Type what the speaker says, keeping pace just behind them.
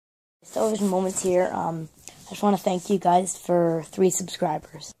Television Moments here. I just want to thank you guys for 3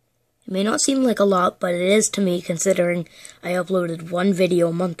 subscribers. It may not seem like a lot, but it is to me, considering I uploaded 1 video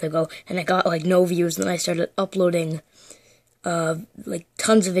a month ago, and I got, like, no views, and then I started uploading, like,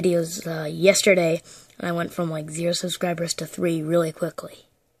 tons of videos, yesterday, and I went from, like, 0 subscribers to 3 really quickly.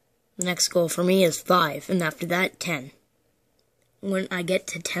 The next goal for me is 5, and after that, 10. When I get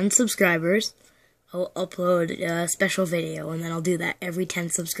to 10 subscribers, I'll upload a special video, and then I'll do that every 10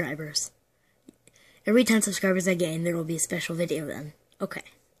 subscribers. Every 10 subscribers I gain, there will be a special video then. Okay.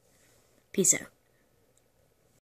 Peace out.